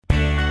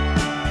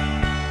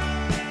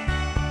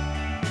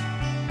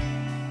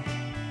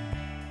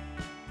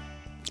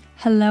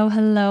Hello,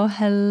 hello,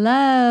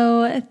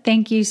 hello.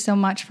 Thank you so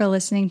much for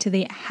listening to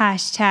the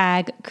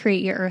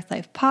Create Your Earth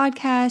Life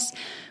podcast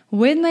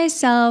with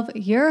myself,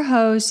 your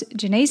host,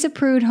 Janessa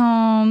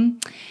Prudhomme.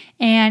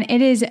 And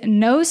it is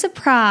no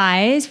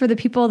surprise for the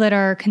people that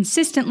are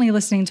consistently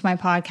listening to my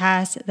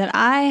podcast that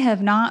I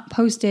have not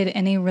posted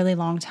in a really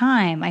long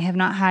time. I have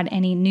not had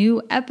any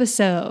new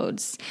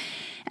episodes.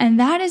 And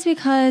that is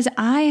because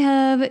I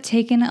have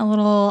taken a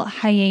little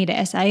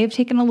hiatus. I have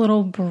taken a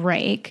little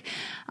break.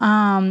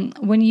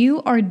 When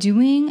you are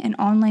doing an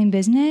online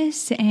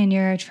business and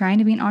you're trying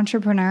to be an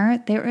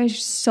entrepreneur, there are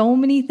so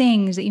many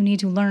things that you need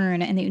to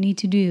learn and that you need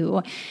to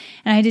do.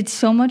 And I did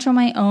so much on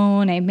my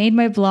own. I made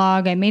my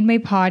blog. I made my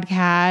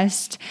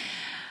podcast.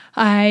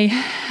 I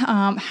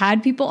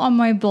had people on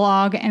my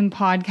blog and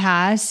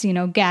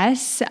podcast,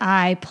 guests.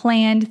 I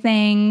planned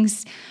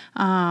things.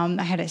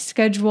 I had a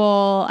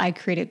schedule. I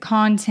created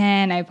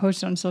content. I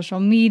posted on social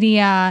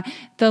media.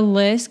 The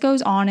list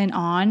goes on,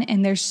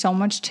 and there's so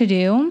much to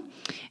do.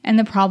 And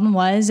the problem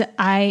was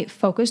I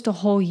focused a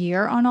whole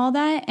year on all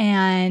that,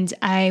 and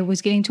I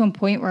was getting to a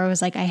point where I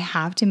was like, I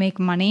have to make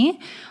money,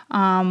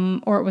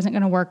 or it wasn't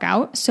going to work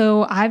out.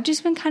 So I've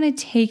just been kind of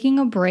taking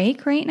a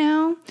break right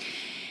now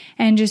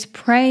and just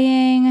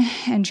praying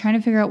and trying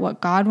to figure out what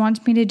God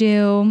wants me to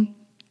do.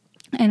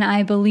 And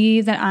I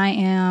believe that I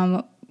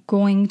am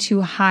going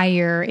to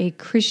hire a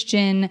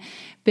Christian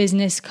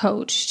business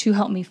coach to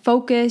help me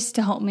focus,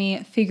 to help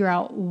me figure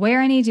out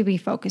where I need to be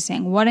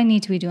focusing, what I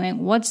need to be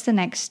doing, what's the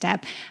next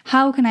step,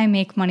 how can I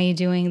make money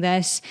doing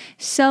this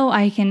so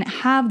I can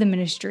have the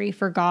ministry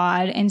for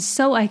God and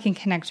so I can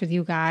connect with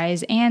you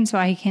guys and so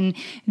I can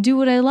do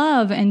what I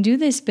love and do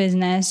this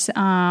business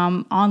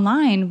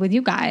online with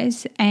you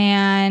guys.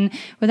 And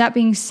with that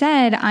being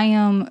said, I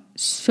am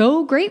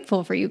so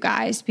grateful for you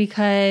guys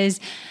because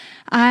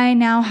I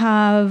now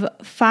have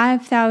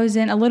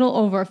a little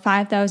over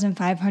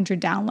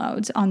 5,500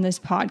 downloads on this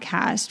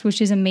podcast,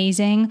 which is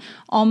amazing.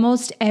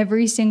 Almost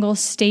every single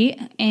state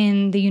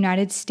in the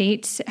United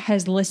States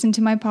has listened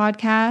to my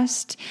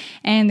podcast,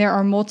 and there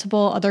are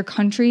multiple other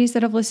countries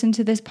that have listened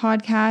to this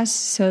podcast.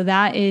 So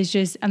that is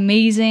just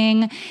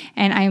amazing,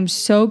 and I am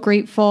so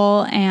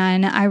grateful,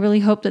 and I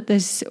really hope that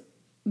this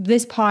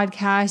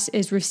podcast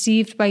is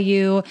received by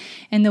you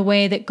in the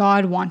way that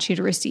God wants you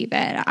to receive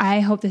it. I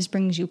hope this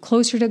brings you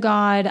closer to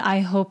God. I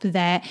hope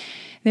that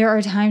there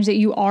are times that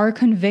you are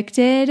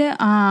convicted.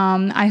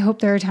 I hope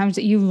there are times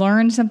that you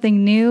learn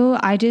something new.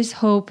 I just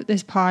hope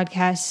this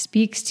podcast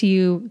speaks to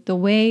you the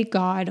way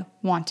God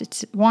wants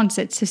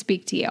it to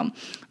speak to you.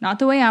 Not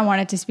the way I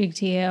want it to speak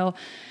to you.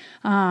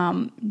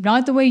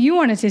 Not the way you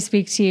want it to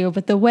speak to you,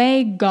 but the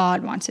way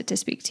God wants it to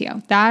speak to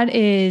you. That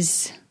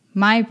is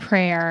my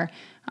prayer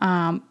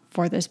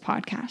for this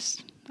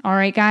podcast. All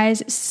right,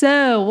 guys.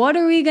 So what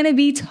are we going to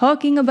be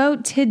talking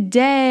about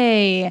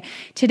today?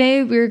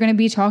 Today, we're going to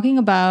be talking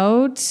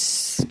about,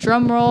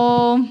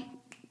 drumroll,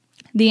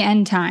 the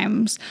end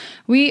times.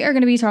 We are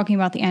going to be talking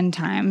about the end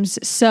times.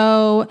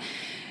 So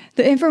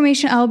the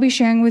information I'll be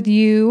sharing with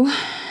you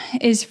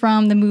is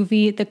from the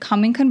movie The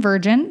Coming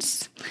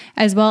Convergence,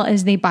 as well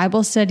as the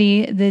Bible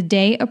study, The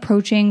Day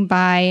Approaching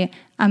by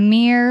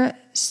Amir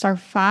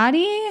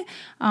Tsarfati.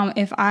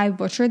 If I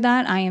butchered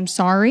that, I am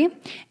sorry.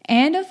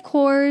 And of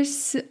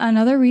course,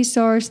 another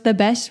resource, the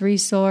best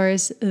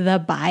resource,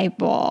 the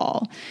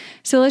Bible.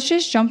 So let's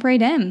just jump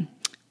right in.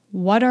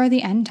 What are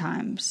the end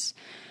times?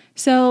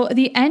 So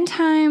the end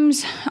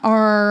times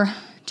are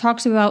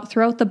talks about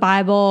throughout the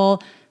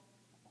Bible.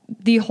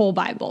 The whole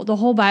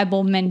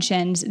Bible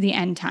mentions the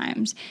end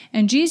times.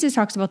 And Jesus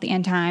talks about the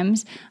end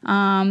times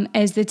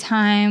as the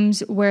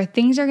times where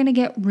things are going to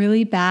get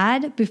really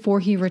bad before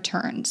he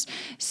returns.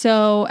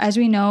 So as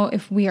we know,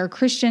 if we are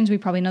Christians, we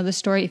probably know the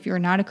story. If you're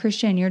not a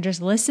Christian, you're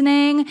just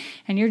listening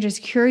and you're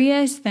just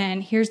curious,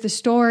 then here's the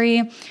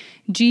story.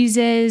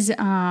 Jesus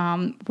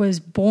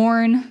was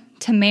born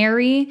to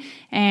Mary,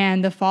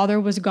 and the father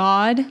was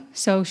God.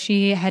 So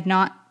she had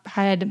not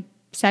had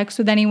sex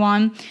with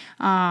anyone,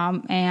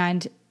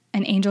 and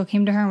an angel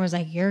came to her and was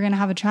like, you're going to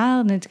have a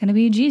child and it's going to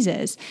be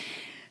Jesus.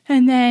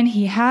 And then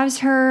he has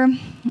her,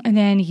 and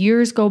then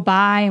years go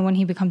by, and when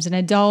he becomes an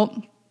adult,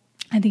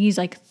 I think he's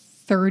like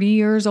 30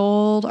 years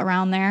old,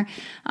 around there,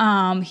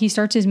 he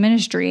starts his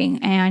ministry,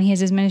 and he has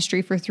his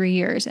ministry for 3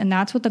 years. And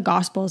that's what the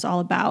gospel is all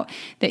about,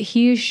 that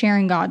he is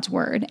sharing God's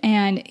word.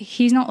 And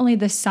he's not only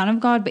the Son of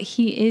God, but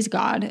he is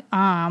God.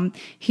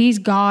 He's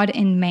God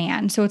in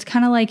man. So it's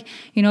kind of like,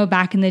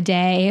 back in the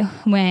day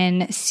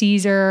when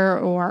Caesar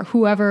or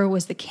whoever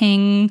was the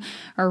king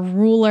or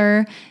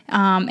ruler,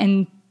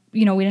 and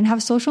we didn't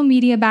have social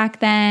media back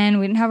then.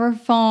 We didn't have our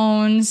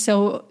phones.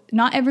 So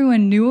not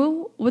everyone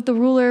knew what the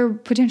ruler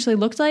potentially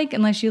looked like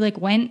unless you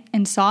went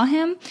and saw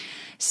him.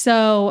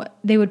 So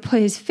they would put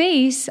his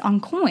face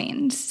on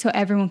coins so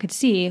everyone could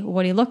see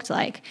what he looked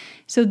like.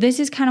 So this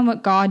is kind of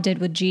what God did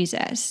with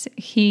Jesus.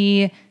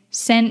 He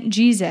sent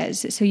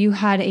Jesus. So you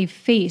had a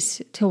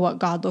face to what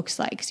God looks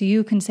like. So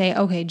you can say,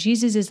 okay,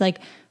 Jesus is like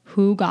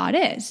who God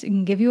is. It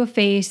can give you a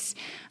face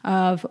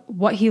of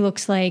what he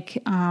looks like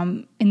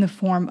in the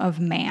form of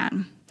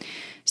man.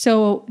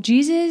 So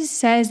Jesus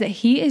says that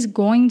he is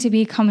going to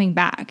be coming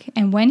back.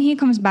 And when he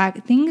comes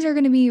back, things are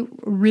going to be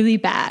really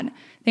bad.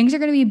 Things are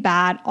going to be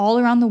bad all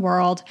around the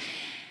world.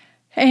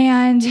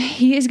 And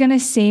he is going to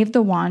save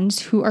the ones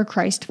who are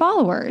Christ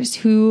followers,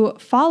 who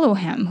follow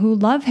him, who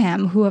love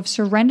him, who have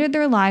surrendered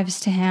their lives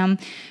to him,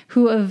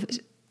 who have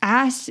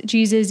asked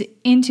Jesus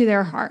into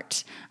their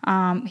heart.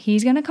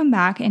 He's going to come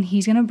back and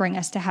he's going to bring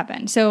us to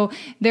heaven. So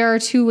there are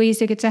two ways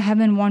to get to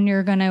heaven. One,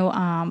 you're going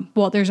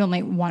to, there's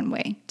only one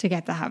way to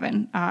get to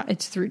heaven.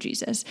 It's through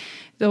Jesus.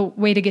 The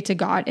way to get to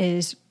God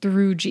is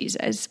through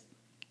Jesus.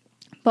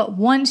 But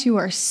once you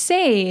are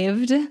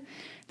saved,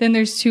 then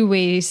there's two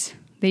ways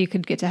that you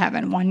could get to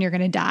heaven. One, you're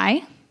going to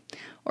die,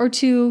 or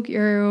two,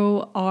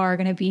 you are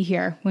going to be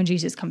here when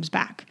Jesus comes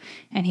back,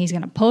 and he's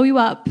going to pull you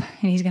up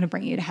and he's going to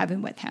bring you to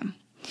heaven with him.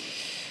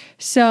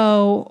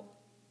 So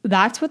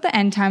that's what the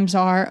end times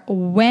are.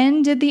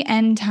 When did the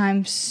end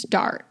times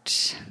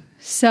start?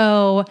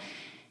 So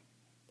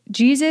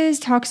Jesus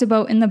talks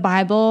about in the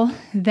Bible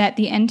that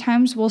the end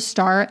times will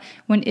start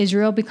when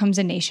Israel becomes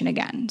a nation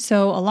again.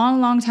 So a long,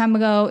 long time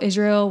ago,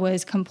 Israel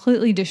was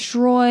completely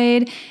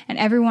destroyed, and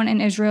everyone in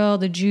Israel,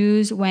 the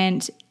Jews,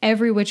 went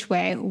every which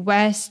way,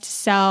 west,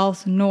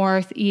 south,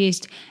 north,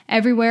 east,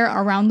 everywhere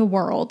around the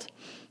world.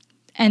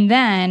 And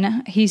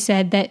then he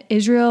said that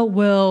Israel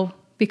will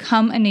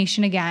become a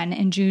nation again,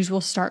 and Jews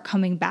will start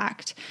coming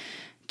back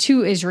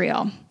to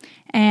Israel.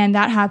 And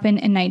that happened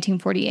in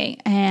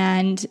 1948.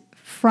 And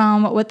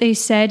from what they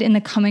said in the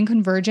Coming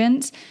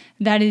Convergence,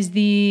 that is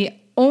the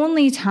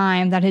only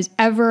time that has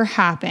ever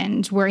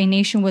happened where a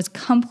nation was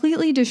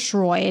completely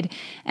destroyed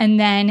and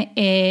then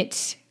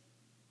it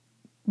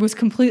was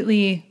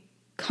completely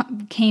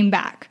came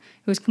back.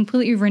 It was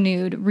completely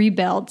renewed,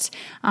 rebuilt.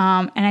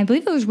 And I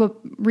believe it was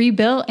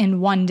rebuilt in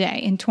one day,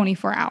 in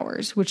 24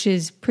 hours, which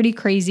is pretty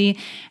crazy.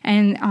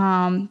 And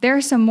there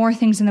are some more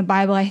things in the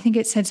Bible. I think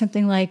it said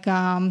something like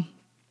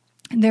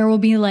there will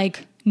be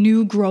like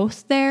new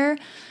growth there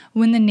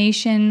when the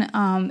nation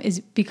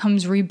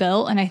becomes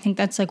rebuilt. And I think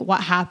that's like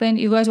what happened.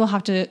 You guys will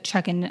have to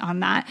check in on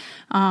that.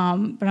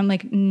 But I'm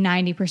like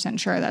 90%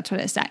 sure that's what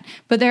it said.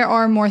 But there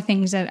are more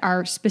things that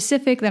are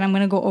specific that I'm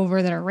going to go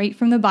over that are right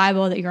from the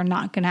Bible that you're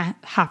not going to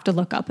have to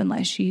look up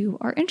unless you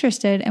are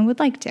interested and would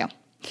like to.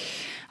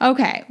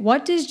 Okay,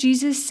 what does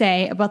Jesus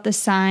say about the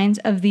signs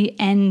of the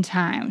end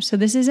time? So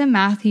this is in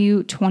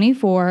Matthew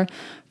 24,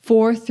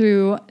 4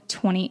 through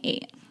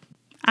 28.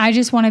 I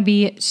just want to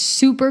be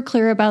super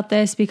clear about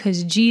this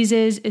because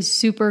Jesus is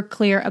super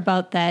clear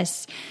about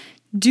this.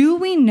 Do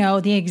we know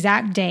the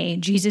exact day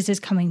Jesus is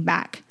coming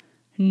back?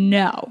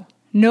 No.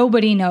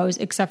 Nobody knows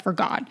except for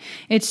God.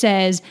 It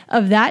says,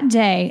 of that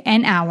day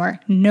and hour,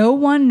 no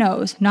one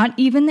knows, not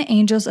even the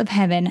angels of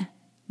heaven,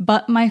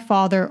 but my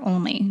Father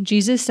only.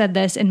 Jesus said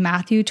this in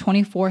Matthew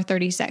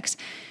 24:36.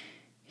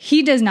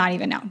 He does not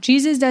even know.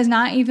 Jesus does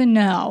not even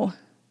know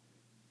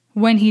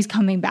when he's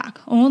coming back.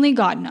 Only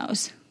God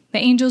knows. The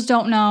angels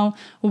don't know.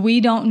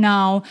 We don't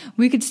know.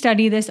 We could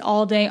study this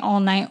all day, all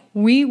night.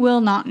 We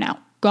will not know.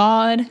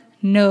 God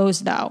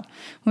knows, though,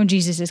 when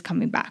Jesus is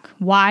coming back.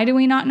 Why do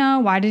we not know?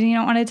 Why did he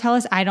not want to tell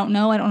us? I don't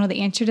know. I don't know the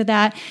answer to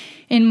that.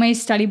 In my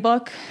study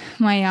book,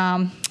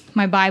 my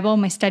Bible,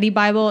 my study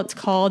Bible, it's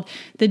called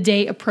The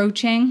Day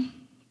Approaching.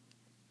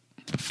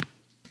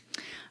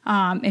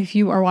 If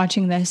you are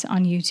watching this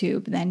on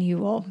YouTube, then you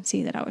will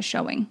see that I was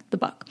showing the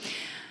book.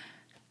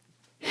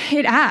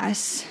 It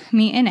asks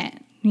me in it,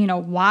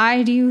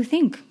 why do you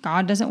think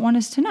God doesn't want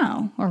us to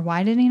know? Or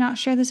why did he not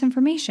share this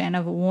information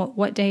of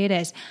what day it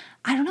is?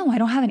 I don't know. I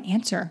don't have an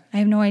answer. I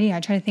have no idea.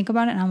 I try to think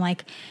about it and I'm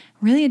like,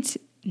 really, it's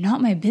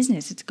not my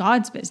business. It's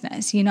God's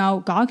business.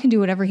 God can do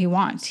whatever he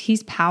wants.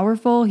 He's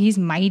powerful. He's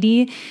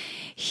mighty.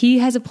 He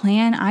has a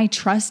plan. I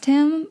trust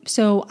him.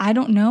 So I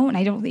don't know. And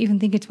I don't even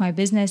think it's my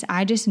business.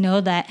 I just know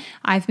that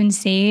I've been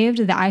saved,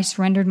 that I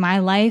surrendered my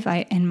life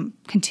and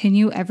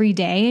continue every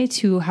day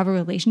to have a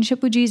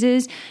relationship with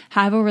Jesus,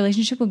 have a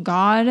relationship with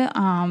God,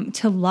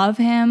 to love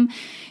him,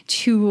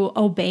 to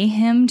obey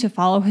him, to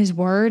follow his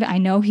word. I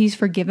know he's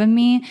forgiven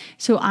me.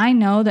 So I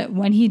know that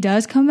when he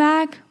does come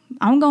back,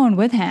 I'm going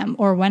with him,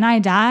 or when I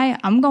die,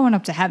 I'm going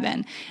up to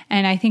heaven.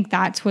 And I think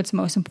that's what's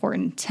most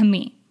important to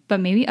me. But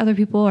maybe other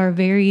people are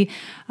very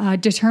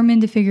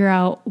determined to figure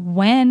out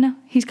when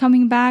he's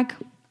coming back.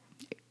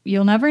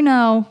 You'll never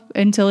know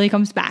until he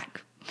comes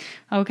back.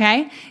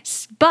 Okay?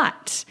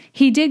 But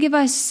he did give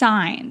us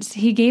signs.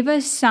 He gave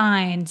us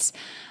signs.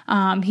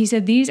 He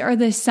said, these are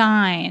the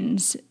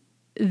signs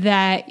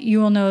that you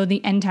will know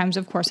the end times,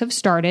 of course, have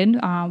started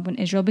when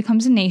Israel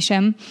becomes a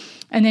nation.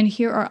 And then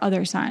here are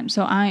other signs.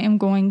 So I am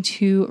going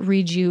to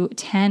read you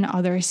 10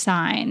 other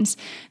signs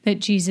that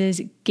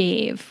Jesus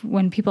gave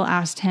when people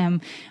asked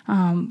him,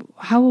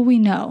 how will we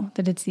know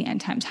that it's the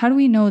end times? How do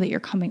we know that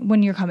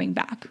when you're coming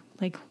back?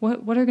 Like,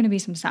 what are going to be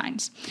some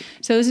signs?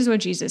 So this is what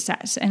Jesus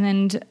says. And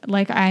then,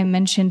 like I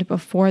mentioned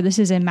before, this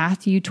is in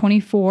Matthew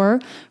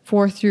 24,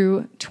 4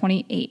 through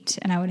 28.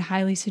 And I would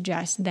highly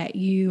suggest that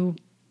you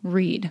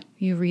read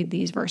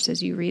these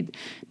verses, you read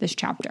this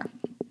chapter.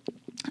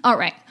 All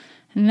right.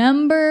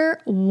 Number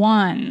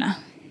 1,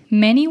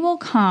 many will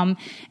come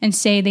and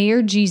say they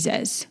are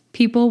Jesus.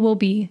 People will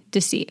be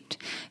deceived.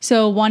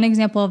 So one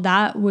example of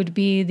that would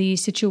be the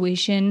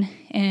situation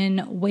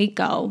in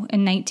Waco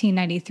in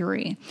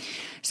 1993.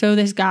 So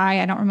this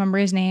guy, I don't remember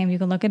his name. You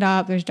can look it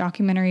up. There's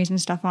documentaries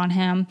and stuff on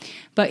him.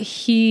 But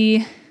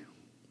he,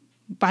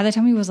 by the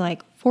time he was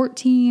like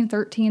 14,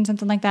 13,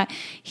 something like that,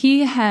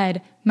 he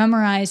had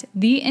memorized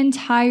the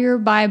entire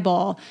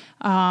Bible,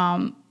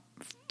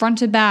 front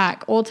to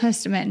back, Old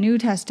Testament, New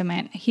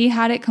Testament. He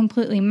had it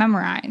completely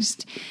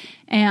memorized.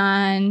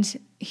 And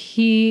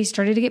he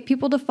started to get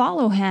people to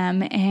follow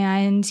him,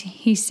 and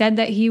he said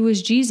that he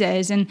was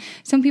Jesus. And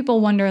some people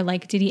wonder,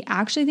 like, did he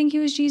actually think he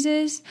was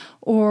Jesus,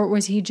 or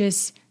was he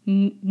just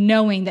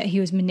knowing that he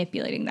was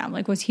manipulating them?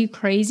 Like, was he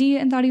crazy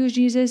and thought he was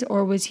Jesus,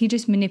 or was he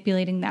just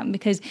manipulating them?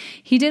 Because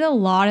he did a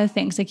lot of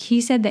things. Like, he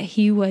said that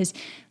he was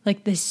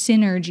like the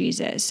sinner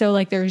Jesus. So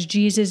like there's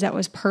Jesus that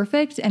was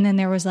perfect, and then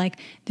there was like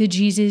the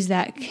Jesus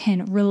that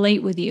can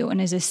relate with you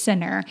and is a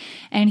sinner.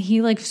 And he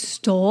like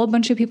stole a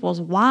bunch of people's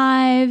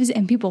wives,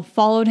 and people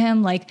followed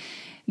him. Like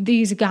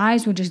these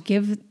guys would just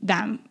give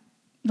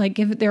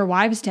their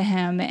wives to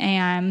him.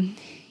 And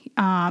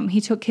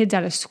he took kids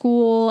out of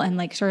school and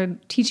like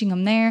started teaching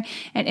them there.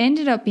 It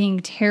ended up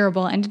being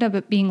terrible. It ended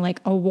up being like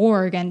a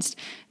war against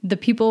the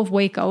people of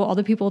Waco, all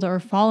the people that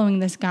were following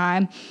this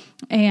guy.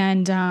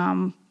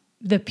 And,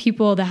 the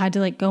people that had to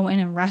like go in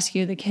and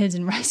rescue the kids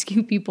and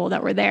rescue people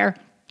that were there.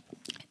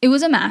 It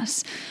was a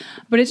mess,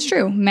 but it's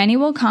true. Many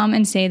will come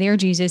and say they are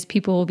Jesus.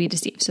 People will be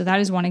deceived. So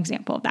that is one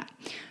example of that.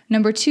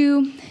 Number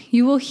 2,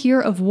 you will hear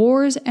of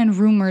wars and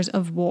rumors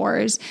of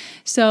wars.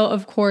 So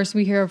of course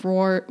we hear of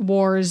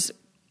wars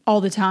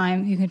all the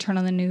time. You can turn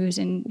on the news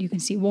and you can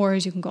see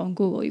wars. You can go on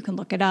Google. You can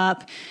look it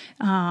up.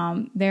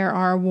 There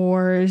are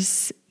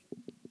wars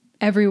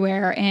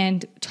everywhere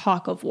and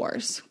talk of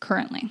wars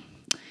currently.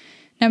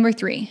 Number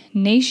 3,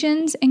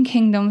 nations and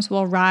kingdoms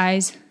will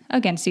rise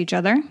against each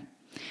other.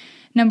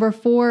 Number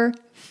 4,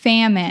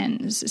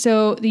 famines.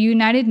 So the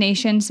United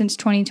Nations since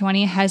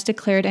 2020 has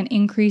declared an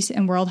increase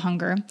in world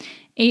hunger.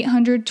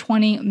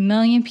 820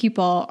 million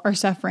people are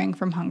suffering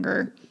from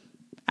hunger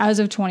as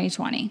of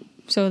 2020.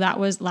 So that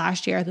was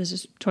last year. This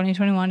is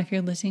 2021. If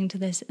you're listening to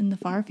this in the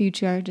far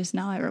future, just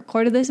now I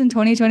recorded this in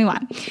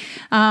 2021.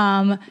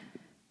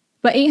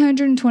 But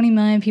 820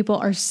 million people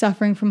are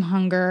suffering from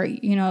hunger.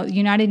 You know, the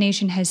United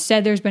Nations has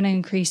said there's been an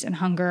increase in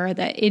hunger,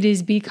 that it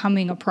is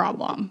becoming a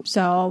problem.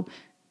 So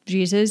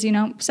Jesus,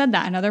 said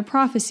that, another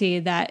prophecy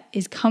that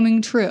is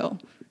coming true.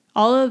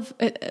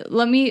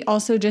 Let me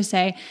also just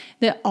say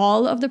that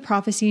all of the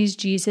prophecies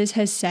Jesus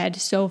has said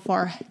so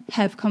far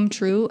have come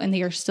true, and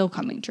they are still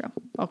coming true.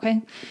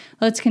 Okay,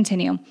 let's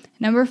continue.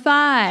 Number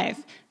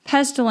 5,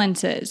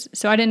 pestilences.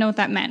 So I didn't know what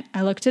that meant.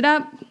 I looked it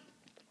up.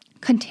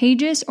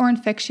 Contagious or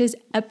infectious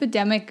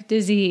epidemic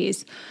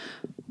disease.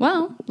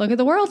 Well, look at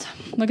the world.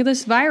 Look at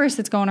this virus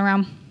that's going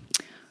around.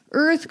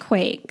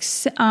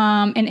 Earthquakes.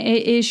 And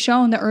it is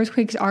shown that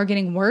earthquakes are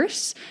getting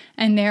worse,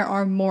 and there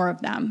are more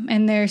of them.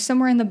 And there's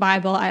somewhere in the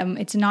Bible,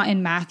 it's not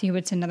in Matthew,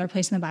 it's another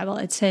place in the Bible,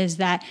 it says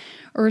that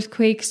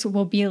earthquakes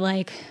will be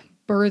like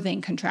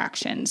birthing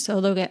contractions.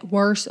 So they'll get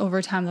worse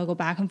over time. They'll go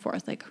back and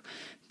forth, like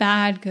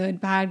bad,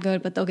 good,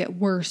 but they'll get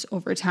worse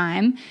over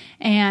time.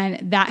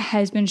 And that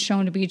has been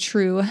shown to be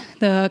true.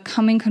 The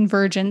Coming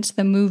Convergence,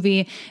 the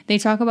movie, they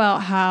talk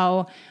about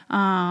how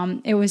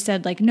it was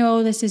said like,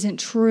 no, this isn't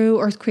true.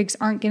 Earthquakes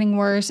aren't getting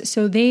worse.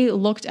 So they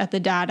looked at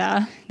the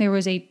data. There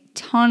was a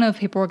ton of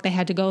paperwork they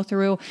had to go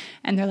through,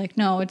 and they're like,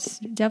 no, it's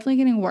definitely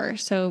getting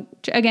worse. So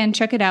again,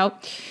 check it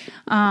out.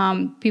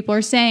 People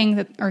are saying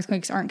that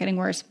earthquakes aren't getting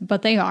worse,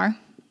 but they are.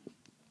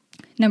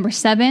 Number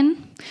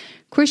 7,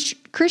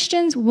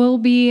 Christians will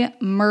be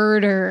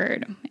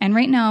murdered. And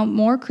right now,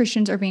 more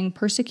Christians are being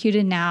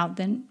persecuted now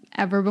than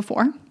ever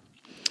before.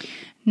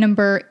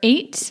 Number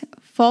 8,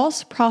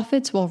 false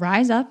prophets will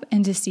rise up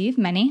and deceive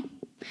many.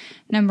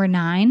 Number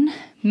 9,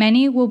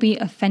 many will be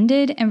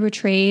offended and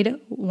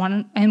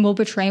will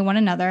betray one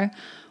another.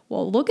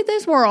 Well, look at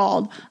this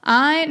world.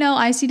 I know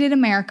I see it in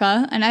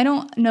America, and I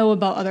don't know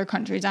about other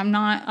countries. I'm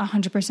not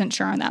 100%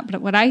 sure on that.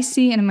 But what I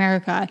see in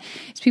America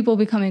is people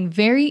becoming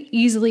very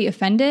easily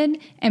offended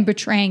and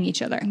betraying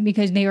each other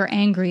because they are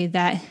angry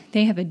that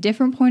they have a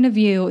different point of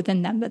view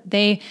than them.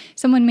 That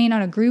someone may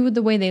not agree with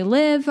the way they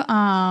live.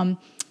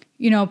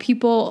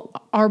 People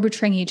are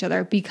betraying each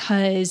other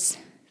because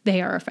they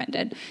are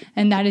offended.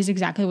 And that is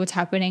exactly what's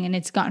happening. And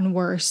it's gotten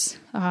worse.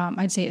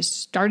 I'd say it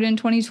started in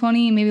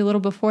 2020, maybe a little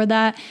before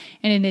that,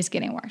 and it is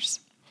getting worse.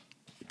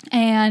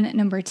 And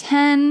number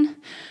 10,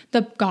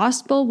 the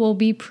gospel will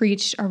be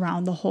preached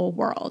around the whole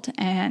world.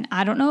 And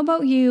I don't know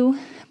about you,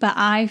 but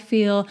I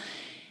feel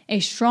a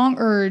strong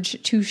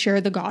urge to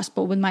share the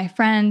gospel with my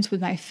friends,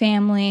 with my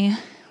family,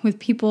 with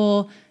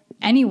people,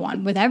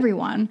 anyone, with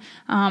everyone.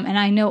 And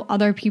I know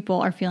other people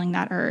are feeling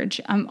that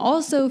urge. I'm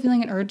also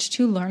feeling an urge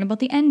to learn about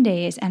the end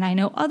days. And I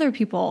know other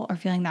people are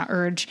feeling that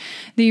urge.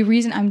 The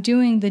reason I'm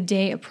doing the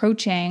day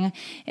approaching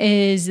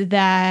is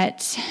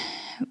that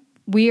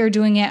we are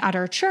doing it at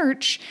our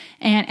church,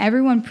 and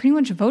everyone pretty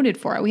much voted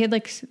for it. We had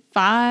like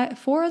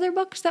 4 other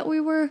books that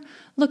we were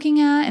looking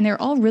at, and they're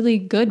all really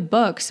good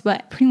books,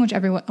 but pretty much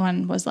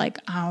everyone was like,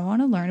 I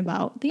want to learn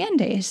about the end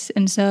days.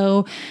 And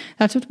so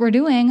that's what we're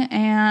doing,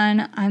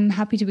 and I'm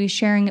happy to be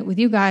sharing it with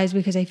you guys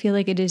because I feel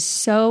like it is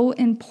so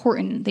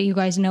important that you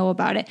guys know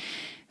about it.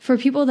 For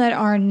people that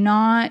are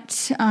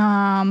not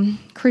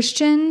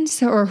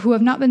Christians or who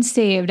have not been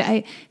saved,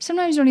 I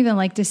sometimes don't even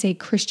like to say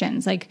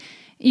Christians. Like,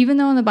 even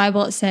though in the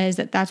Bible it says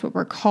that that's what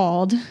we're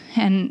called,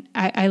 and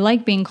I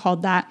like being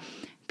called that,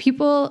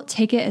 people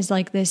take it as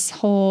like this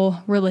whole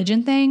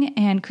religion thing,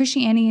 and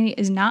Christianity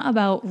is not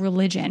about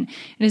religion.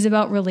 It is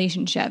about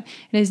relationship.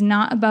 It is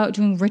not about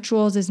doing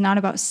rituals. It's not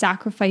about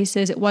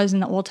sacrifices. It was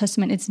in the Old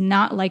Testament. It's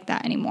not like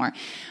that anymore.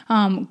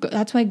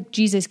 That's why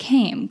Jesus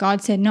came.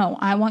 God said, no,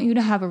 I want you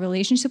to have a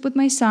relationship with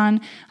my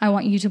son. I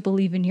want you to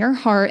believe in your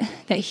heart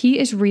that he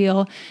is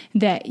real,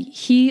 that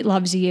he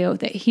loves you,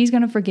 that he's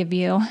going to forgive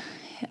you.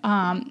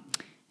 And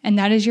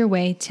that is your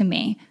way to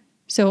me.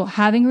 So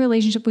having a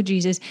relationship with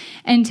Jesus,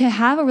 and to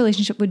have a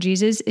relationship with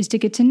Jesus is to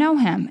get to know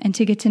him. And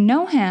to get to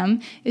know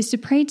him is to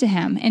pray to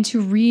him and to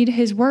read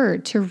his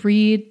word, to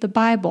read the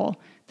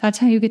Bible. That's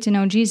how you get to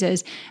know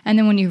Jesus. And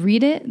then when you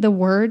read it, the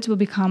words will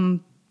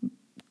come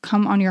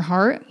on your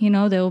heart. You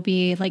know, they'll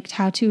be like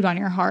tattooed on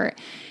your heart,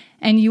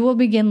 and you will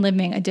begin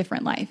living a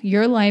different life.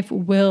 Your life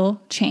will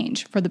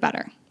change for the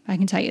better. I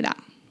can tell you that.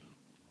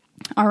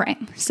 All right.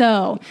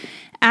 So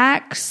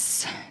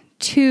Acts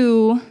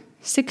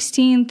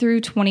 2:16 through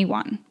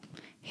 21.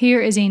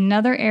 Here is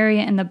another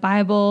area in the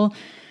Bible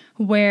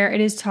where it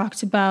is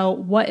talked about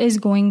what is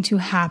going to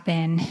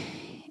happen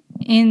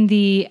in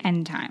the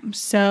end times.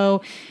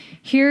 So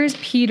here's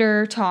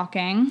Peter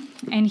talking,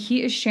 and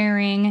he is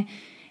sharing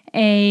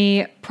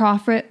a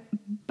prophet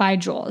by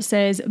Joel. It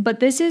says, "But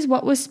this is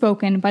what was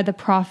spoken by the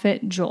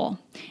prophet Joel.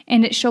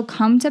 And it shall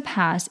come to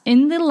pass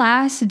in the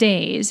last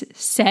days,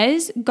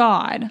 says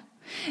God,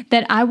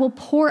 that I will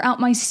pour out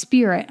my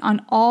spirit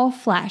on all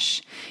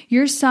flesh.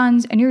 Your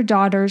sons and your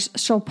daughters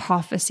shall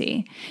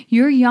prophesy.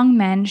 Your young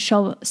men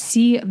shall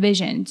see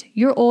visions.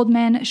 Your old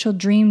men shall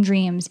dream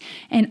dreams.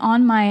 And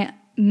on my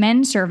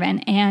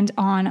menservant and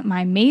on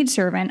my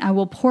maidservant I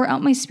will pour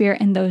out my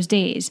spirit in those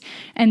days,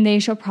 and they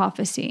shall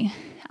prophesy.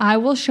 I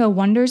will show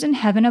wonders in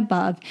heaven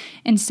above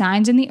and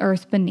signs in the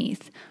earth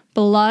beneath,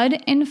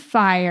 blood and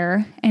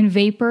fire and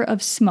vapor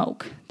of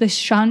smoke. The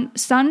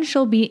sun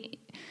shall be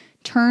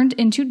turned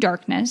into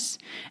darkness,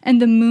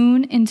 and the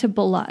moon into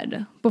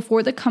blood,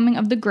 before the coming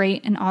of the great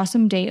and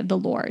awesome day of the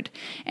Lord.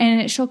 And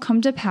it shall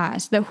come to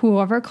pass that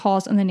whoever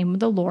calls on the name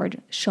of the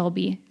Lord shall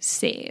be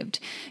saved."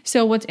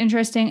 So what's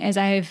interesting is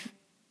I've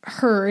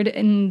heard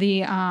in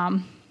the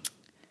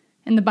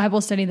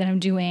Bible study that I'm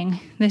doing,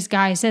 this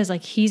guy says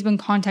like he's been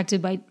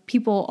contacted by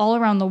people all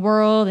around the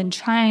world, in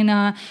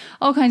China,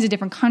 all kinds of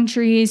different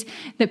countries,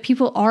 that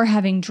people are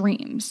having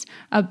dreams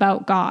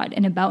about God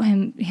and about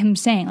him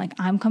saying like,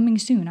 I'm coming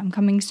soon, I'm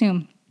coming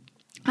soon.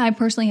 I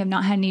personally have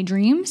not had any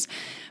dreams,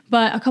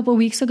 but a couple of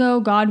weeks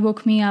ago, God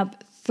woke me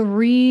up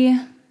 3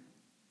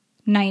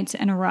 nights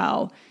in a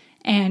row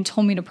and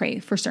told me to pray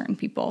for certain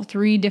people,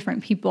 3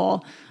 different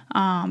people,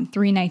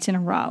 3 nights in a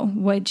row,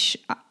 which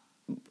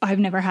I've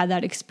never had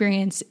that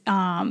experience.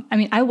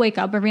 I wake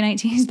up every night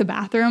to use the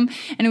bathroom,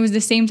 and it was the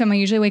same time I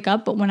usually wake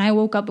up. But when I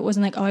woke up, it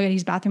wasn't like, oh, I got to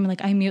use the bathroom.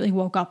 Like I immediately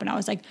woke up and I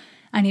was like,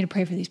 I need to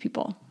pray for these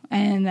people.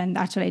 And then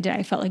that's what I did.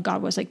 I felt like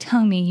God was like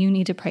telling me, you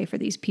need to pray for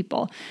these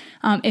people.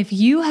 If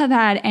you have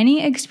had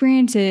any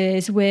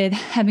experiences with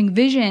having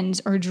visions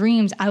or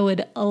dreams, I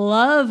would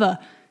love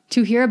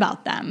to hear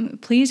about them.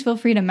 Please feel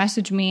free to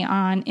message me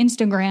on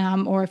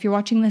Instagram, or if you're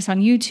watching this on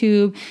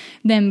YouTube,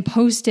 then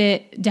post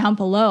it down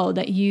below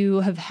that you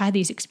have had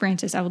these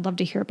experiences. I would love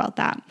to hear about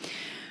that.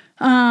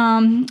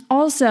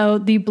 Also,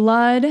 the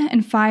blood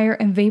and fire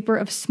and vapor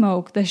of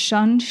smoke, the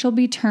sun shall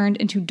be turned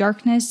into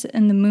darkness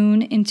and the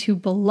moon into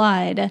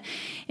blood.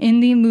 In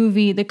the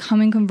movie, The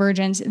Coming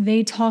Convergence,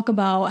 they talk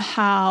about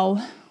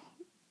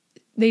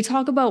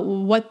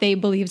what they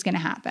believe is going to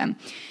happen.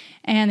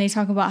 And they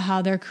talk about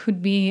how there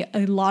could be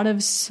a lot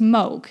of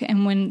smoke.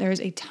 And when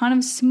there's a ton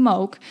of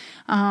smoke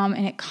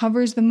and it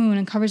covers the moon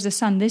and covers the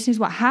sun, this is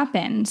what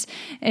happens,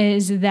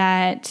 is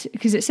that,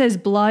 because it says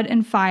blood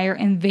and fire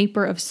and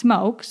vapor of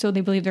smoke, so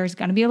they believe there's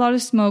going to be a lot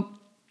of smoke.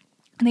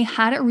 And they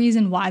had a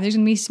reason why there's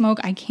going to be smoke.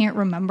 I can't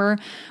remember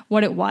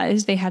what it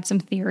was. They had some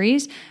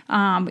theories,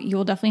 but you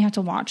will definitely have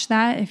to watch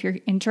that if you're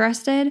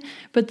interested.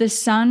 But the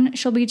sun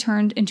shall be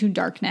turned into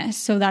darkness.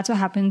 So that's what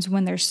happens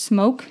when there's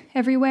smoke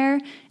everywhere,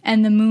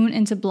 and the moon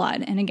into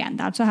blood. And again,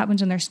 that's what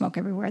happens when there's smoke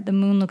everywhere. The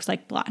moon looks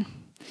like blood.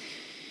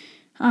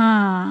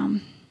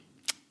 And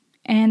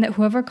that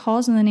whoever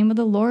calls on the name of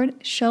the Lord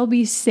shall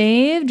be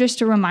saved.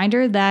 Just a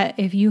reminder that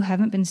if you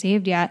haven't been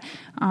saved yet,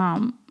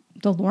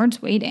 the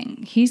Lord's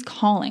waiting. He's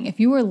calling. If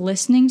you are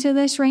listening to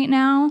this right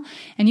now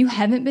and you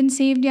haven't been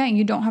saved yet and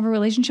you don't have a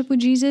relationship with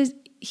Jesus,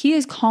 he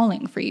is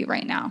calling for you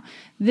right now.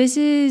 This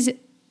is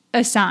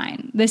a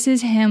sign. This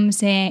is him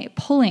saying,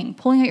 pulling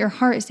at your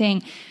heart,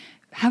 saying,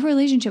 have a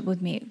relationship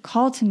with me.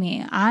 Call to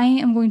me. I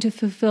am going to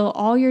fulfill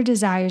all your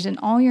desires and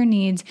all your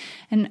needs.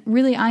 And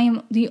really, I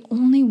am the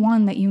only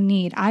one that you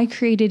need. I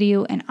created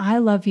you and I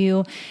love you.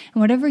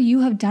 And whatever you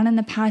have done in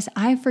the past,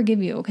 I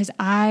forgive you because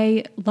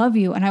I love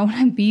you and I want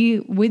to be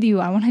with you.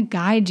 I want to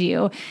guide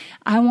you.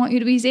 I want you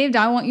to be saved.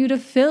 I want you to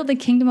fill the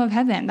kingdom of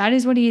heaven. That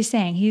is what he is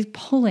saying. He's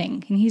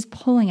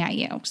pulling at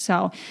you.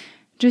 So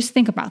just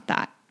think about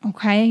that.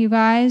 Okay, you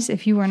guys,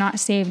 if you are not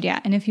saved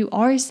yet. And if you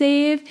are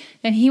saved,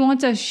 then he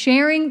wants us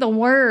sharing the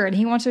word.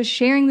 He wants us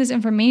sharing this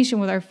information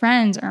with our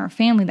friends or our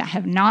family that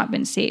have not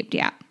been saved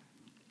yet.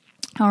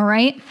 All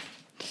right.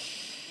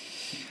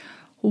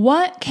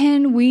 What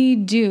can we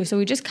do? So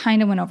we just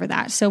kind of went over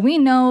that. So we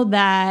know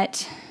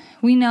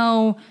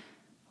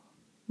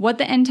what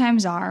the end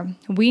times are.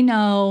 We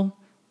know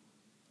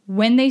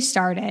when they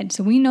started.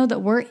 So we know that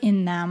we're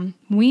in them.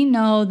 We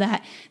know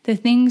that the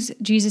things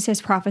Jesus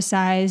has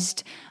prophesied,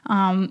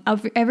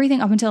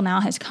 everything up until now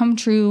has come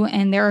true,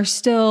 and there are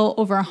still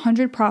over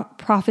 100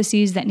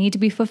 prophecies that need to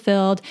be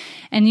fulfilled,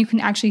 and you can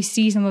actually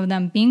see some of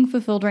them being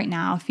fulfilled right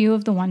now, a few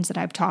of the ones that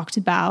I've talked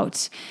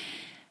about.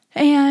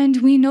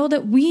 And we know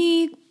that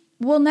we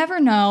will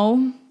never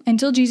know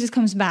until Jesus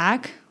comes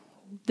back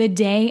the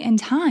day and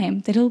time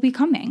that he'll be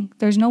coming.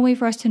 There's no way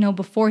for us to know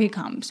before he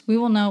comes. We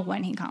will know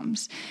when he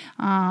comes,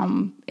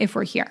 if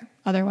we're here.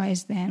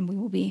 Otherwise, then we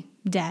will be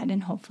dead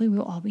and hopefully we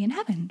will all be in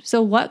heaven.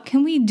 So what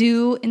can we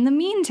do in the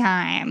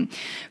meantime?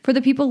 For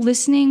the people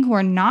listening who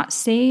are not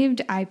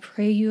saved, I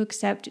pray you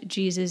accept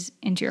Jesus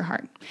into your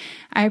heart.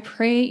 I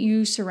pray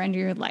you surrender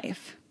your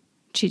life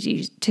to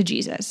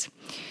Jesus.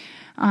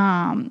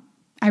 I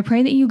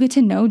pray that you get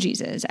to know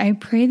Jesus. I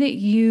pray that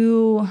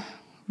you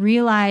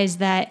realize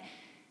that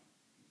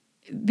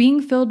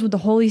being filled with the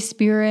Holy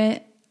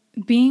Spirit,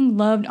 being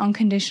loved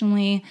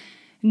unconditionally,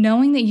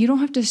 knowing that you don't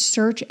have to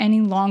search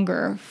any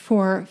longer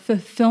for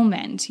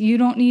fulfillment. You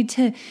don't need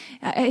to,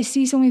 I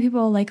see so many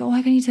people like,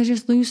 I need to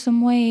just lose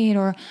some weight,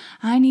 or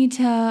I need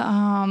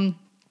to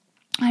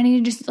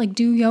just like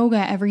do yoga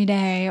every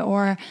day,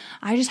 or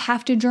I just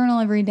have to journal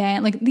every day.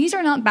 Like, these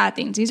are not bad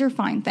things. These are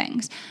fine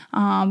things. But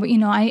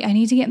I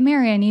need to get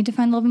married. I need to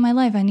find love in my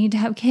life. I need to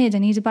have kids. I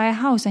need to buy a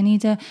house. I need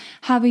to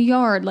have a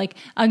yard. Like,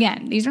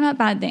 again, these are not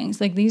bad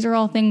things. Like, these are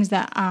all things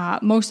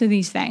that, most of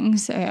these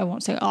things, I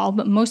won't say all,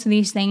 but most of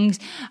these things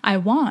I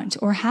want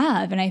or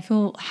have, and I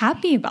feel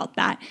happy about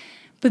that.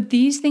 But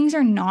these things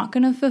are not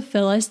going to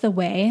fulfill us the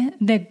way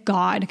that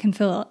God can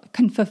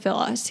fulfill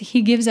us.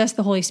 He gives us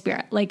the Holy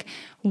Spirit. Like,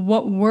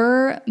 what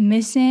we're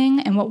missing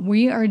and what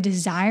we are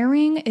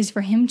desiring is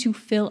for him to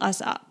fill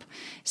us up.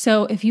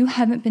 So if you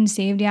haven't been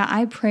saved yet,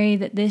 I pray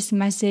that this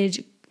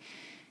message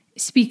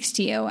speaks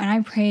to you, and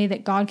I pray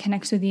that God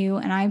connects with you,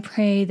 and I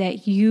pray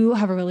that you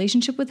have a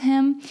relationship with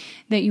him,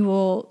 that you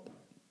will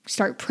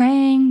start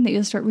praying, that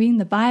you'll start reading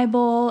the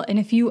Bible. And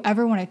if you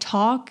ever want to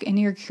talk and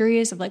you're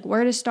curious of like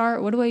where to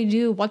start, what do I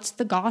do? What's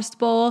the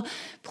gospel?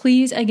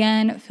 Please,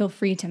 again, feel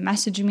free to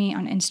message me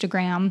on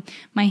Instagram.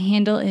 My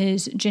handle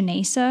is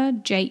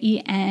Jenasa,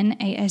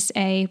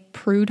 Jenasa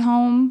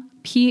Prudhomme,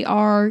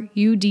 Prudhomme.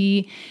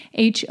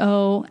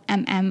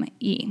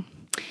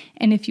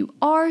 And if you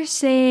are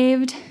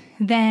saved,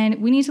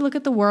 then we need to look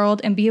at the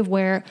world and be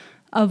aware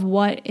of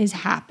what is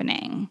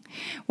happening,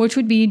 which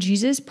would be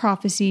Jesus'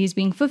 prophecies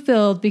being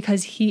fulfilled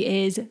because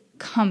he is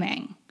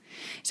coming.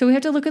 So we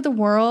have to look at the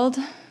world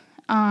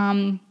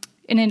in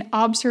an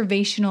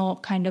observational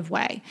kind of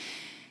way.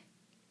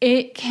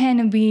 It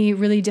can be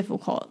really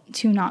difficult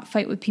to not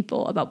fight with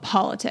people about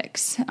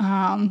politics,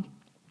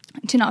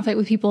 to not fight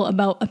with people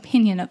about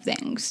opinion of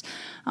things.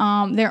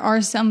 There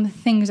are some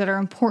things that are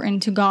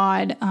important to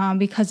God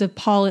because of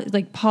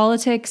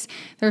politics.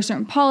 There are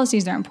certain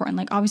policies that are important,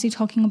 like obviously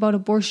talking about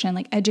abortion,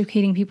 like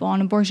educating people on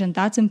abortion.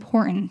 That's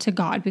important to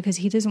God because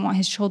he doesn't want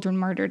his children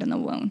murdered in the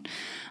womb.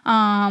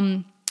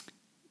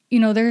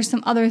 There are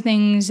some other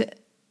things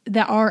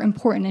that are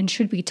important and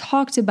should be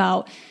talked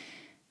about,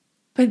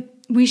 but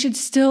we should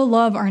still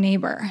love our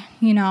neighbor.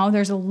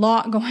 There's a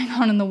lot going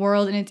on in the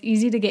world, and it's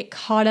easy to get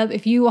caught up.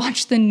 If you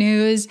watch the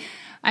news,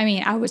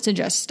 I would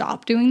suggest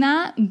stop doing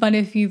that. But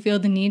if you feel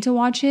the need to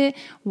watch it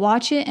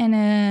in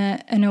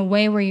a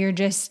way where you're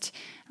just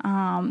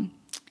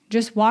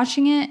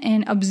watching it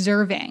and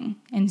observing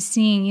and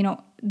seeing,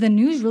 the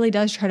news really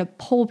does try to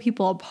pull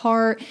people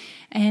apart,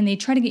 and they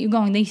try to get you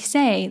going. They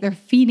say they're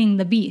feeding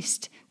the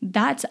beast.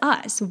 That's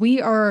us.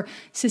 We are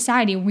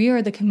society. We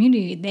are the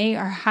community. They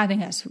are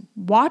having us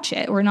watch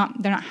it. They're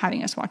not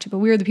having us watch it, but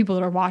we are the people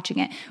that are watching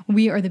it.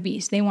 We are the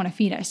beast. They want to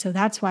feed us. So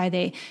that's why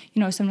they,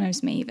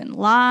 sometimes may even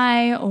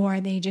lie,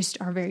 or they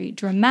just are very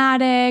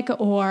dramatic,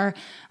 or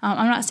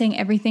I'm not saying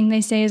everything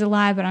they say is a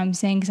lie, but I'm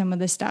saying some of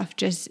the stuff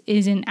just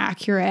isn't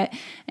accurate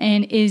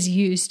and is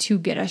used to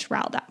get us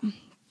riled up.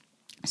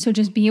 So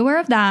just be aware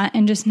of that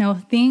and just know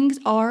things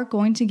are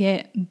going to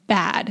get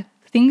bad.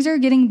 Things are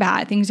getting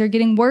bad. Things are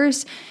getting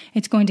worse.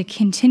 It's going to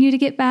continue to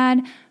get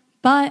bad,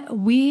 but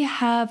we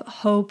have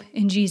hope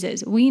in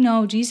Jesus. We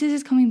know Jesus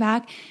is coming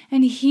back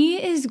and he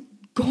is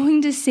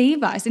going to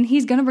save us and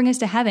he's going to bring us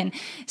to heaven.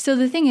 So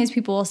the thing is,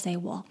 people will say,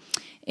 well,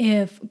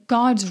 if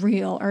God's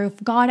real or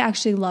if God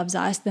actually loves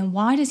us, then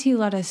why does he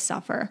let us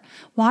suffer?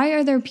 Why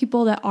are there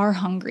people that are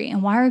hungry?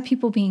 And why are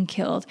people being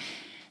killed?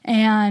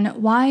 And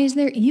why is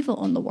there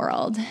evil in the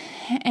world?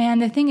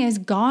 And the thing is,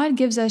 God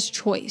gives us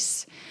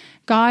choice.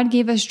 God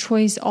gave us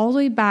choice all the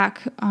way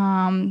back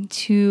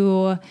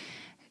to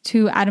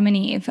Adam and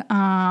Eve.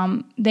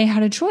 They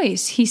had a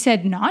choice. He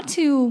said not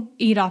to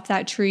eat off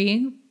that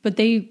tree, but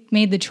they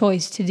made the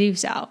choice to do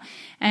so.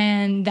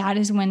 And that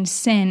is when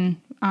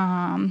sin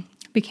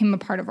became a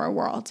part of our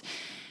world.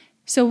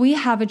 So we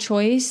have a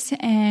choice,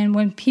 and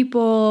when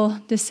people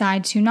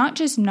decide to not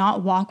just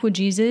not walk with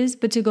Jesus,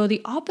 but to go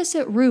the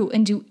opposite route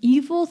and do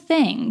evil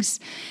things,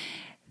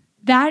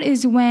 that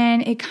is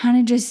when it kind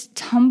of just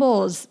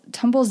tumbles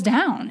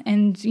down.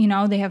 And,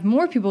 they have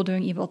more people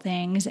doing evil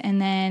things.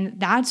 And then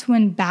that's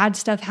when bad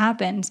stuff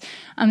happens.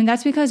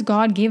 That's because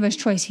God gave us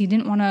choice. He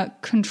didn't want to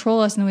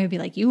control us in the way of be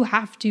like, you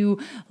have to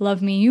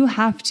love me. You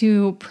have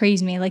to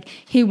praise me. Like,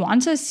 he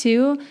wants us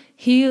to.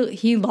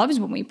 He loves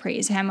when we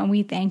praise him and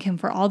we thank him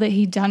for all that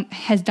he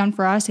has done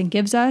for us and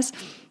gives us.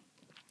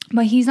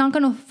 But he's not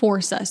going to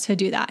force us to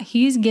do that.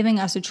 He's giving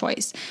us a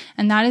choice.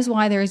 And that is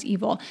why there is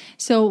evil.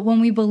 So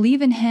when we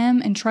believe in him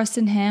and trust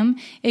in him,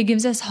 it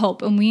gives us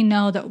hope. And we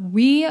know that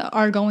we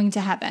are going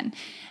to heaven.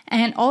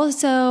 And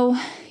also,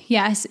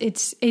 yes, it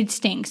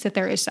stinks that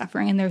there is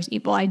suffering and there's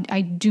evil. I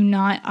do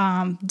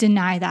not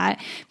deny that.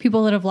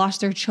 People that have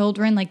lost their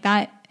children like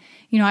that,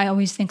 I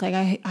always think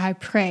like I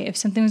pray if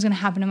something was going to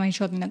happen to my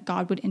children that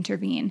God would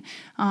intervene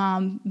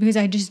because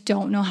I just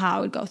don't know how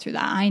I would go through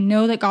that. I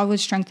know that God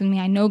would strengthen me.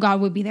 I know God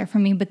would be there for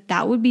me, but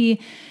that would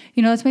be,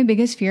 that's my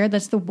biggest fear.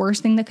 That's the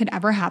worst thing that could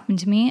ever happen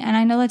to me. And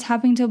I know that's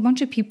happening to a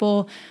bunch of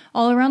people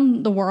all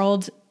around the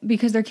world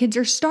because their kids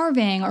are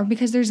starving or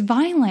because there's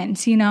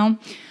violence,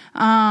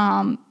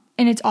 and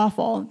it's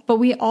awful. But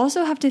we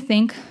also have to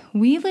think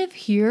we live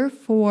here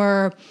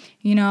for,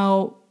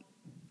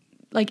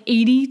 like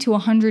 80 to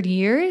 100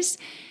 years,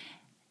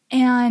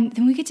 and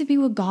then we get to be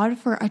with God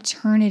for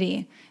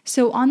eternity.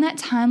 So on that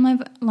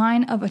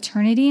timeline of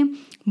eternity,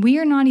 we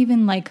are not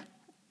even like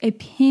a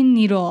pin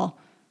needle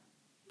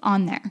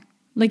on there.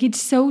 Like, it's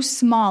so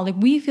small. Like,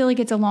 we feel like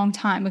it's a long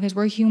time because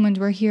we're humans,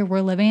 we're here, we're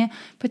living it.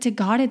 But to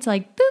God, it's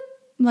like, boop,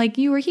 like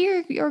you were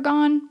here, you're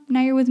gone, now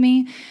you're with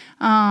me.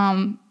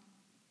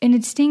 And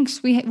it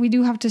stinks. We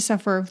do have to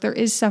suffer. There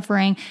is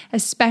suffering,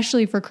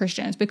 especially for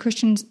Christians,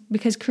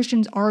 because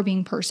Christians are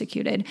being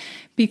persecuted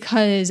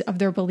because of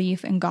their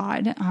belief in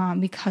God,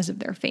 because of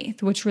their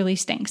faith, which really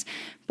stinks.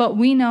 But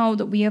we know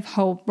that we have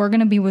hope. We're going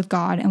to be with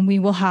God, and we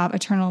will have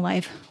eternal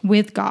life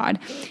with God.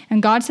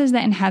 And God says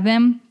that in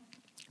heaven,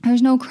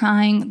 there's no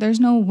crying, there's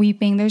no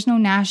weeping, there's no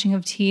gnashing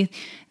of teeth.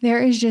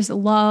 There is just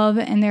love,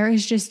 and there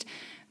is just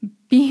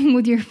being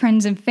with your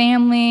friends and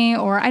family,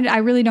 or I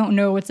really don't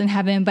know what's in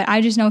heaven, but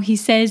I just know he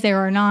says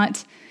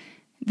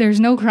there's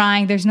no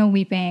crying, there's no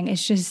weeping.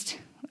 It's just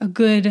a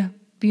good,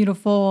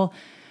 beautiful,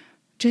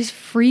 just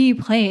free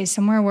place,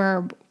 somewhere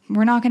where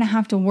we're not going to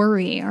have to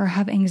worry or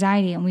have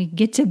anxiety, and we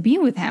get to be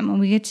with him, and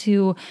we get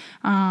to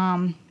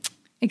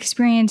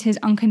experience his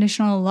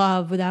unconditional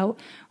love without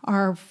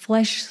our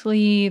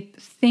fleshly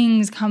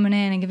things coming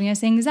in and giving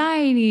us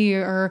anxiety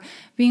or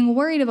being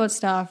worried about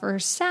stuff or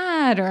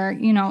sad or,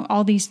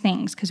 all these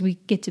things, because we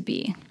get to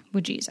be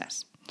with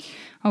Jesus.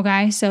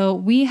 Okay, so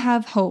we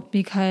have hope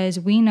because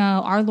we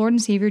know our Lord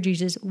and Savior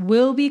Jesus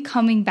will be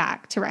coming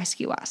back to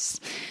rescue us.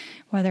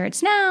 Whether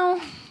it's now,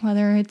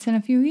 whether it's in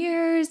a few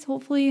years,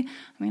 hopefully.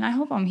 I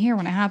hope I'm here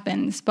when it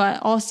happens, but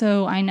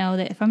also I know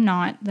that if I'm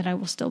not, that I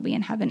will still be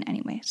in heaven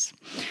anyways.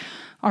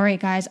 All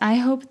right, guys, I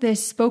hope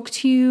this spoke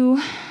to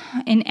you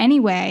in any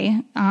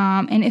way.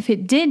 And if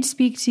it did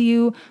speak to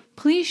you,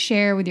 please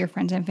share with your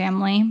friends and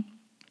family.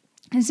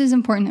 This is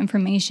important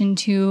information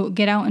to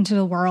get out into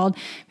the world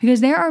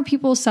because there are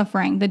people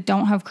suffering that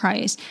don't have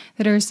Christ,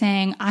 that are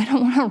saying, I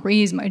don't want to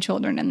raise my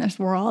children in this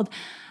world.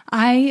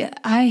 I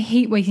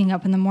hate waking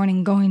up in the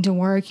morning, going to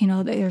work.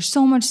 There's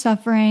so much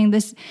suffering.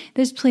 This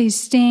place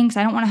stinks.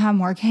 I don't want to have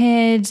more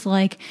kids.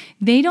 Like,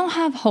 they don't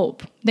have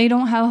hope. They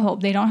don't have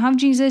hope. They don't have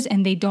Jesus,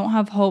 and they don't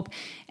have hope,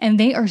 and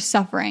they are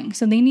suffering.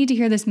 So they need to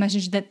hear this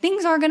message that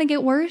things are going to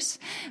get worse,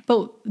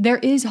 but there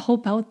is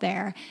hope out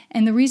there.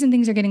 And the reason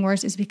things are getting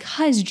worse is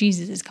because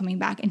Jesus is coming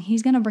back, and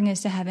he's going to bring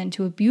us to heaven,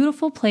 to a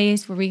beautiful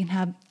place where we can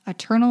have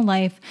eternal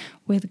life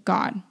with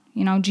God.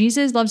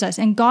 Jesus loves us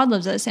and God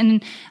loves us.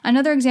 And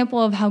another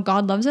example of how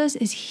God loves us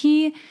is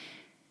he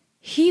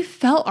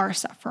felt our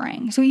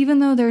suffering. So even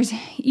though there's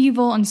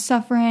evil and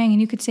suffering,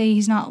 and you could say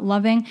he's not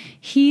loving,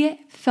 he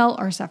felt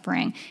our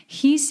suffering.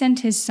 He sent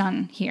his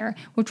son here,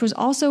 which was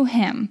also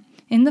him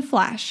in the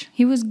flesh.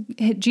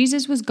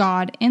 Jesus was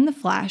God in the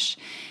flesh.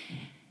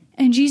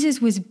 And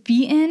Jesus was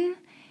beaten.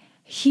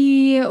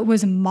 He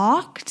was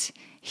mocked.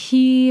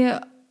 He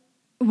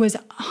was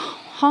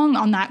hung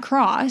on that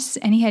cross,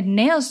 and he had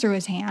nails through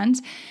his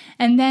hands,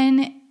 and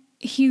then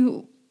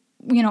he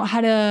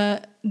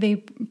they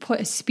put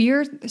a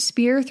spear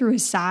through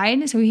his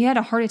side, so he had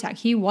a heart attack.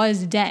 He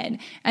was dead,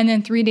 and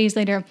then 3 days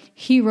later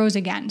he rose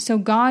again. So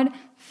God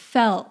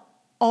felt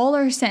all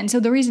our sins.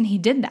 So the reason he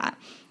did that,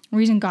 the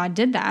reason God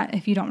did that,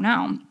 if you don't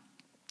know,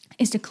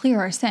 is to clear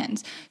our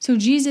sins. So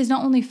Jesus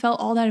not only felt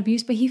all that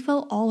abuse, but he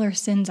felt all our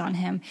sins on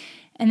him.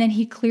 And then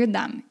he cleared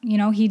them.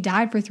 He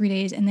died for 3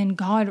 days, and then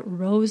God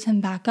rose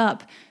him back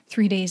up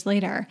 3 days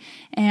later.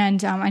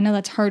 And I know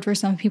that's hard for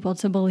some people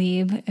to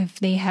believe if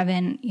they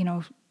haven't,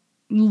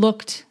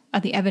 looked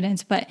at the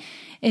evidence, but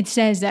it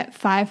says that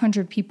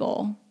 500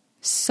 people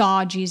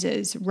saw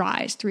Jesus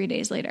rise 3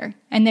 days later,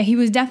 and that he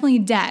was definitely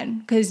dead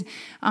because,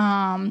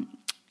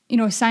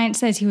 science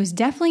says he was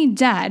definitely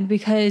dead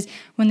because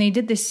when they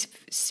did this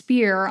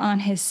spear on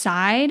his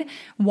side,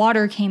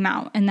 water came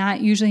out, and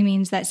that usually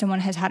means that someone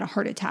has had a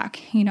heart attack.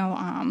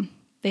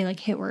 They like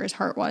hit where his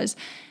heart was.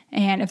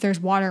 And if there's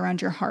water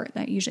around your heart,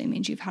 that usually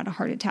means you've had a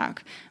heart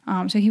attack.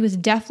 So he was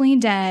definitely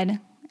dead.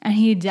 And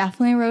he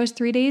definitely rose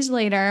 3 days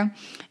later,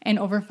 and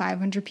over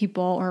 500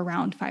 people, or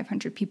around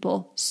 500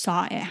 people,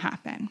 saw it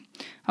happen.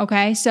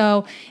 Okay,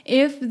 so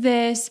if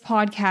this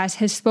podcast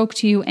has spoke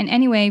to you in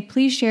any way,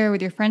 please share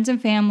with your friends and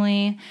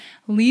family.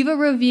 Leave a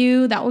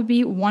review. That would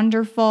be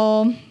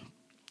wonderful.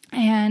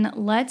 And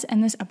let's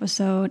end this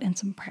episode in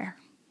some prayer.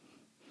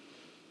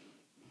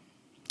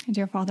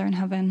 Dear Father in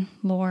heaven,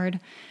 Lord,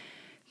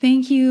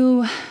 thank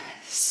you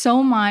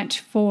so much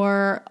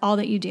for all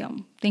that you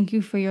do. Thank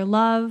you for your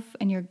love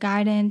and your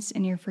guidance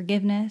and your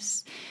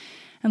forgiveness.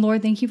 And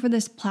Lord, thank you for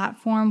this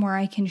platform where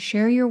I can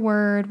share your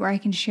word, where I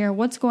can share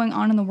what's going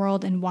on in the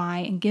world and why,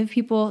 and give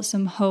people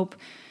some hope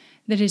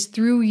that is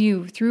through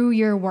you, through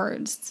your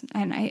words.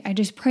 And I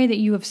just pray that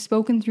you have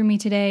spoken through me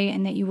today,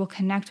 and that you will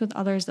connect with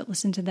others that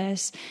listen to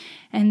this,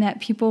 and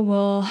that people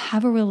will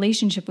have a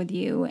relationship with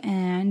you,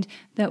 and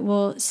that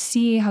will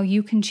see how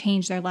you can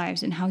change their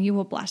lives and how you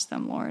will bless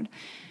them, Lord.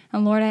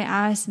 And Lord, I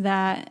ask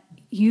that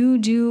you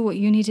do what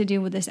you need to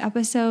do with this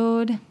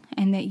episode,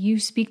 and that you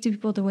speak to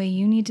people the way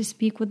you need to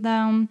speak with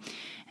them,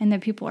 and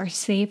that people are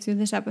saved through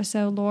this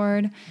episode,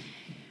 Lord.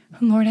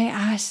 And Lord, I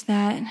ask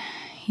that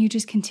you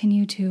just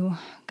continue to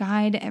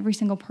guide every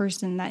single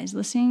person that is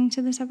listening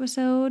to this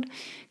episode,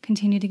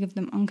 continue to give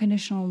them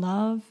unconditional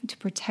love, to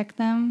protect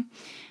them,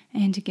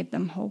 and to give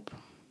them hope.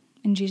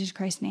 In Jesus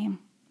Christ's name,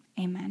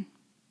 amen.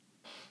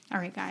 All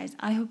right, guys,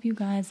 I hope you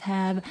guys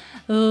have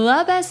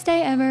the best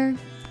day ever.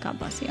 God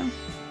bless you.